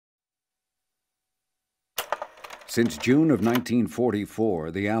Since June of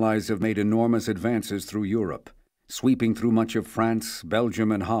 1944, the Allies have made enormous advances through Europe, sweeping through much of France,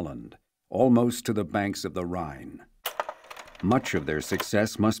 Belgium, and Holland, almost to the banks of the Rhine. Much of their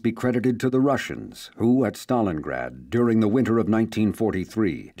success must be credited to the Russians, who, at Stalingrad, during the winter of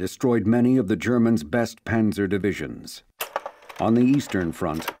 1943, destroyed many of the Germans' best panzer divisions. On the Eastern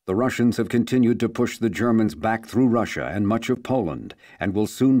Front, the Russians have continued to push the Germans back through Russia and much of Poland, and will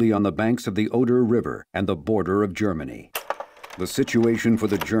soon be on the banks of the Oder River and the border of Germany. The situation for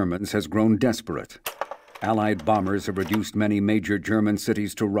the Germans has grown desperate. Allied bombers have reduced many major German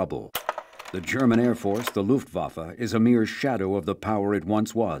cities to rubble. The German Air Force, the Luftwaffe, is a mere shadow of the power it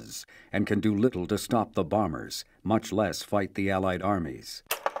once was, and can do little to stop the bombers, much less fight the Allied armies.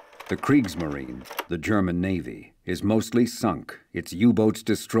 The Kriegsmarine, the German Navy, is mostly sunk, its U-boats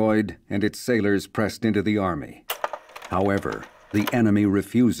destroyed, and its sailors pressed into the army. However, the enemy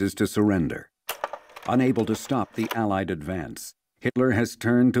refuses to surrender. Unable to stop the Allied advance, Hitler has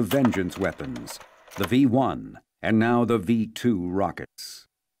turned to vengeance weapons, the V-1, and now the V-2 rockets.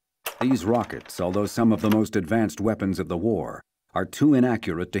 These rockets, although some of the most advanced weapons of the war, are too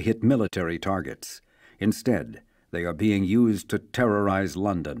inaccurate to hit military targets. Instead, they are being used to terrorize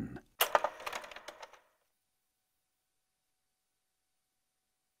London.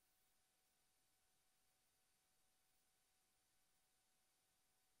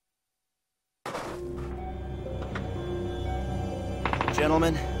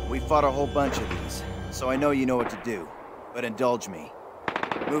 Gentlemen, we fought a whole bunch of these, so I know you know what to do, but indulge me.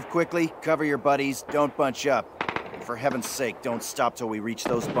 Move quickly, cover your buddies, don't bunch up. And for heaven's sake, don't stop till we reach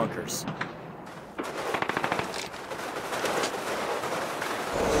those bunkers.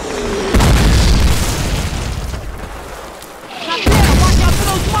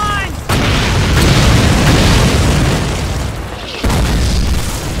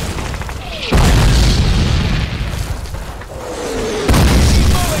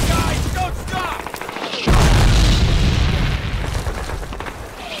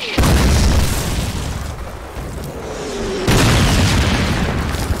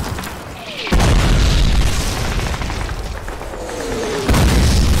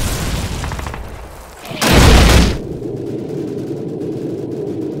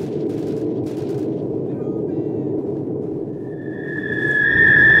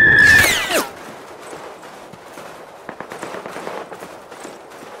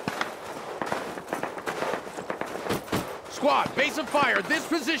 Squad, base of fire, this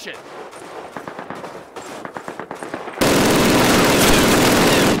position!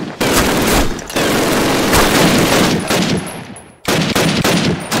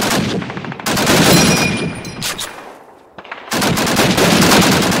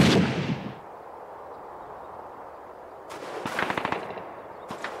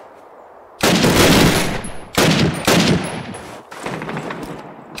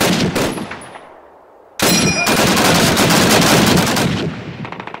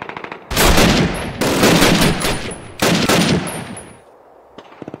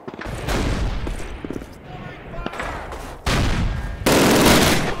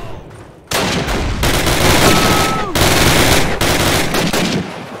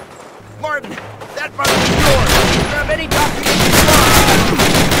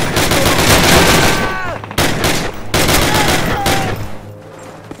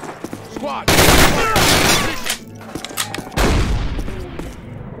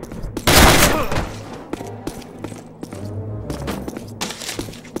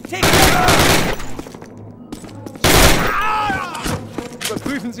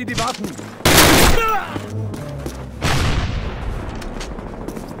 Überprüfen Sie die Waffen!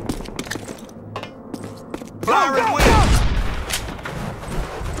 Fire and wind!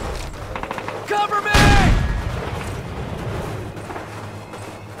 Cover me!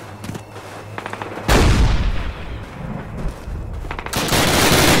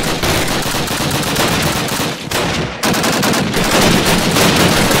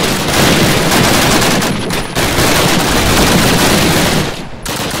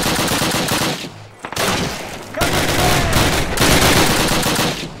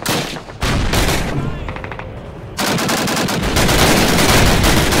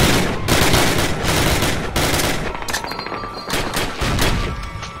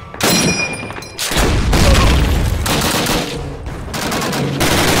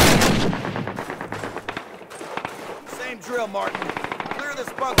 Drill, Martin. Clear this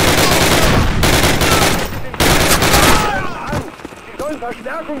bunker. Sie sollen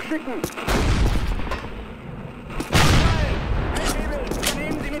Verstärkung schicken!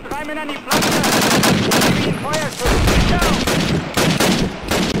 Nehmen Sie mit 3 Männern die Flanke! Geben Ihnen Feuerschutz!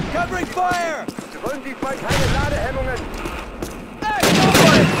 Covering fire! Wollen Sie zwei kleine Ladehälften?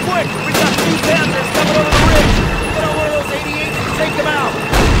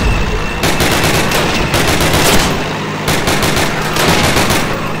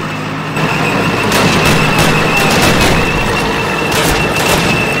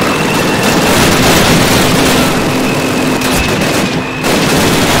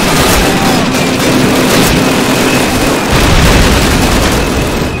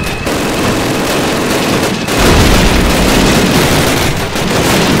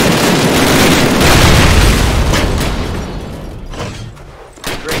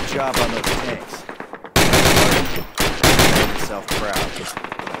 job on those tanks. Make yourself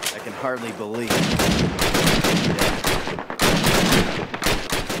proud. I can hardly believe it. Yeah.